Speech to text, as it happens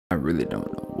really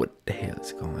don't know what the hell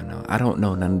is going on. I don't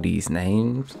know none of these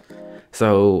names,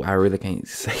 so I really can't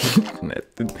say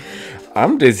nothing.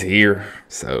 I'm just here,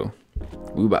 so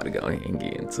we about to go ahead and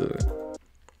get into it.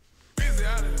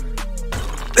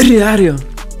 Get out of here.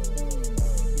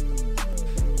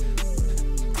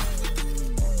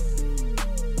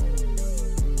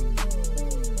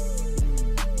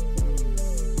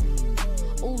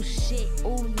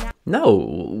 No,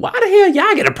 why the hell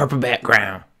y'all get a purple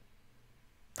background?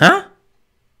 Huh?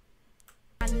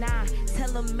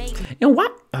 And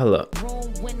what? Hold up.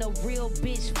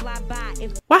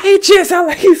 Why he just sound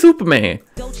like he's Superman?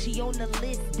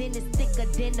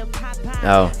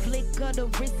 Oh.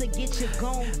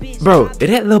 Bro, is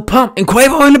that Lil Pump and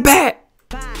Quavo in the back?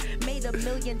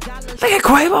 Look at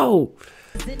Quavo.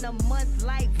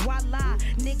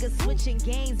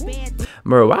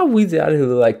 Bro, why Weezy out here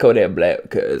look like Kodak Black?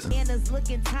 Cause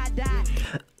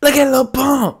look at Lil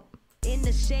Pump. In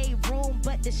the shade room,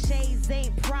 but the shades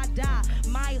ain't Prada.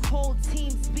 My whole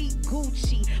team speak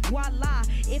Gucci. Voila,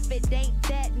 if it ain't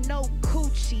that, no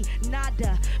coochie.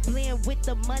 Nada, blend with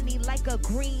the money like a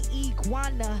green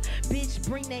iguana. Bitch,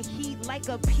 bring the heat like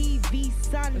a PV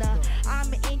sauna.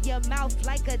 I'm in your mouth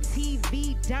like a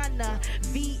TV Donna.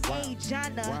 VA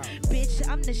Jana. Bitch,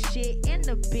 I'm the shit and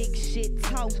the big shit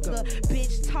talker.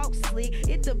 Bitch, talk slick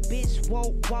if the bitch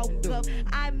won't walk up.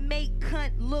 I make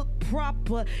cunt look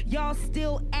proper. Y'all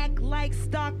still act like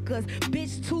stalkers.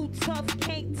 Bitch too tough,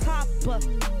 can't top her.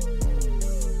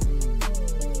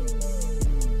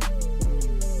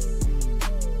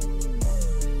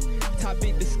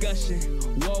 Topic discussion.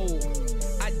 Whoa,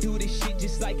 I do this shit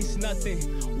just like it's nothing.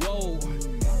 Whoa,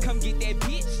 come get that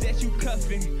bitch that you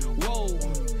cuffing. Whoa,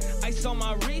 ice on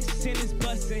my wrist and it's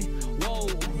busting. Whoa,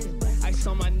 ice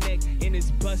on my neck and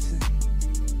it's busting.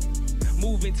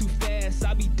 Moving too fast,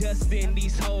 I be dusting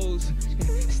these hoes.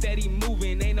 Steady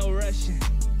moving, ain't no rushing.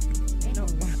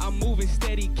 I'm moving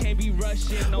steady, can't be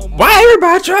rushing no more. Why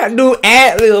everybody try to do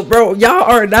ad-lib, bro? Y'all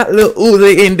are not Lil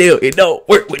Uzi and Dil. It don't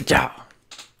work with y'all.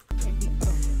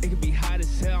 It could be hot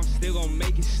as hell, I'm still gonna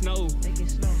make it snow.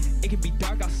 It could be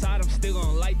dark outside, I'm still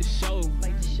gonna light the show.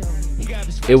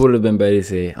 It would have been better to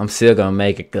say, I'm still gonna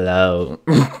make it glow.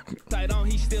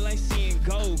 He still ain't seeing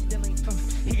gold.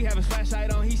 He can have his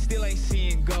flashlight on, he still ain't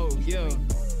seeing gold. Yeah.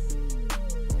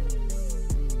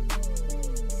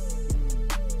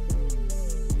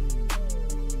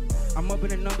 I'm up in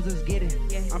the numbers, let's get it.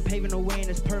 Yeah. I'm paving the way and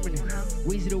it's permanent.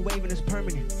 Weezy the wave and it's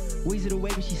permanent. Weezy the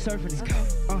wave and she's surfing it.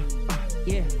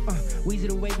 Yeah, Weezy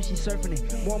the wave and she's surfing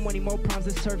it. More money, more problems,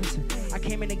 it's surfacing. I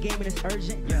came in the game and it's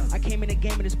urgent. I came in the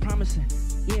game and it's promising.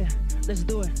 Yeah, let's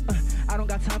do it. I don't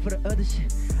got time for the other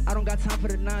shit. I don't got time for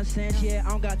the nonsense. Yeah, I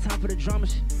don't got time for the drama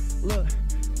shit. Look,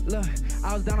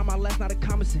 I was down on my last night of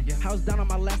commenting. I was down on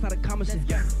my last night of commenting.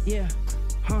 Yeah,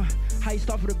 how you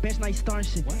start from the bench, now you starting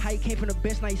shit. What? How you came from the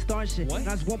bench, now you starting shit. What?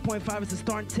 Now it's 1.5, it's a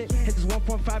starting tip. Hit this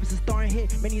 1.5, it's a starting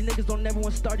hit. Many niggas don't never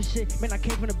want to start this shit. Man, I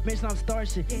came from the bench, now I'm starting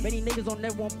shit. Many niggas don't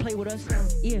never want to play with us.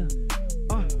 Yeah,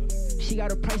 she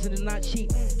got a price and it's not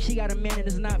cheap. She got a man and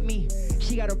it's not me.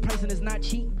 She got a price and it's not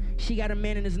cheap. She got a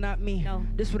man and it's not me. No.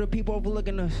 This for the people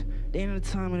overlooking us. They ain't at the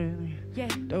time of it. Yeah.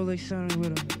 Those like sounding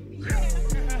with them.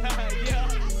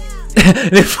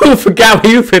 The fool forgot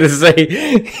what you finna say.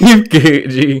 You good,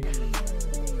 G.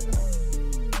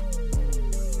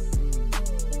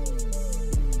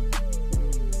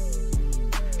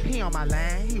 He on my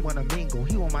line, he wanna mingle.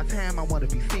 He want my time, I wanna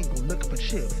be single. Looking for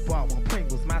chips, boy, I want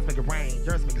Pringles. Mine's make it rain,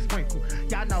 yours make it sprinkle.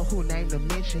 Y'all know who name to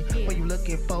mention when you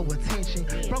looking for attention.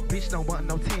 Broke bitch don't want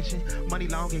no tension. Money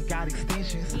long and got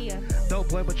extensions. Dope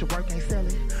boy, but your work ain't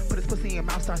selling. Put his pussy in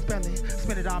mouth, start spelling.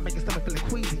 Spend it all, make his stomach feeling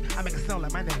queasy. I make it sound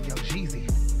like my name, Young Jeezy.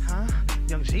 Huh?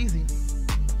 Young Jeezy.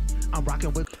 I'm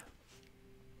rocking with.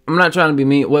 I'm not trying to be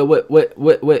mean.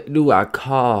 What do I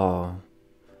call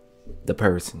the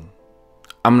person?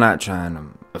 I'm not trying to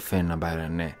offend nobody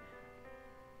on that.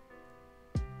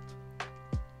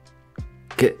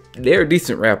 They're a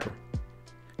decent rapper.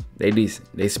 They decent.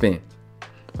 They spin.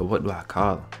 But what do I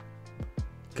call them?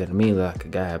 Cause to me like a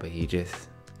guy, but he just.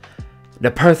 The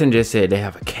person just said they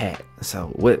have a cat. So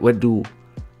what do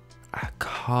I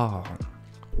call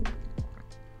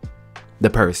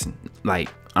the person? Like,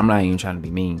 I'm not even trying to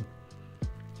be mean.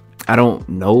 I don't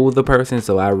know the person,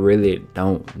 so I really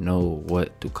don't know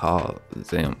what to call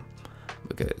them.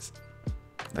 Because,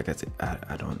 like I said,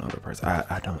 I don't know the person.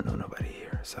 I don't know nobody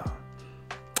here, so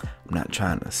I'm not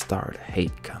trying to start a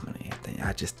hate comment or anything.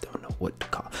 I just don't know what to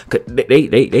call. Cause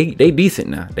they decent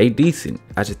now. They decent.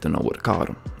 I just don't know what to call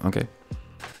them. Okay.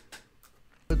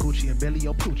 Gucci and Billy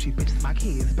or Poochie, bitches my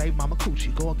kids, baby mama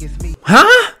coochie, go against me.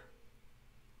 Huh?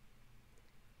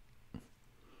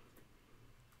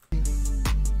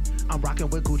 I'm rocking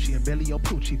with Gucci and Billy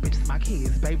Poochie. Bitches my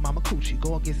kids, baby mama coochie.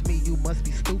 Go against me, you must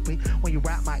be stupid. When you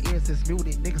rap my ears, it's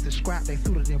muted. Niggas is scrap, they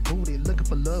suited and booted. Looking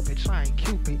for love and trying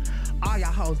Cupid. All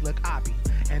y'all hoes look oppy,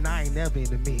 and I ain't never in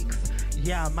the mix.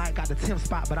 Yeah, I might got the 10th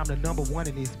spot, but I'm the #1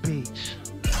 in this bitch.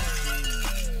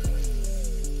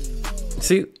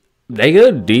 See, they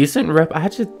a decent rep. I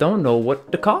just don't know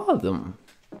what to call them.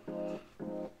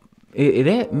 Is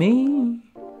that me?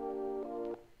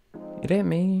 Is that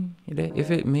me? If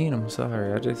it mean, I'm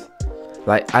sorry. I just,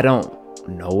 like, I don't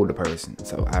know the person,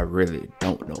 so I really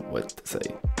don't know what to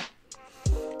say.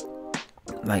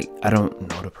 Like, I don't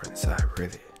know the person, so I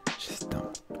really just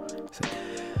don't say.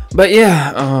 But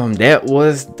yeah, that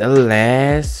was the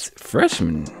last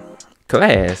freshman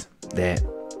class that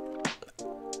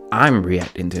I'm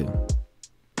reacting to.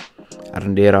 I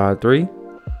done did all 3.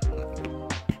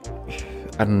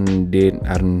 I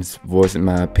done voiced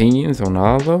my opinions on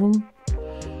all of them.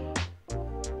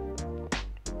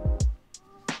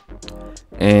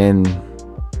 And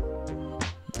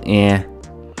yeah,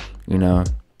 you know,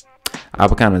 I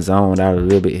was kind of zoned out a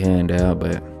little bit here and there,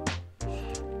 but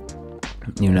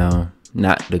you know,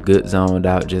 not the good zoned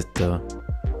out, just the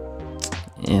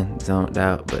zoned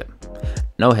out. But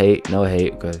no hate,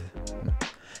 because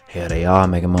hell, they all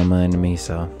making more money than me.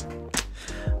 So,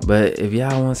 but if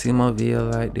y'all want to see more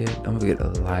videos like this, don't forget to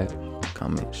like,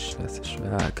 comment, share,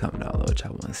 subscribe, comment down below what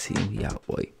y'all want to see. We out,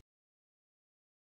 boy.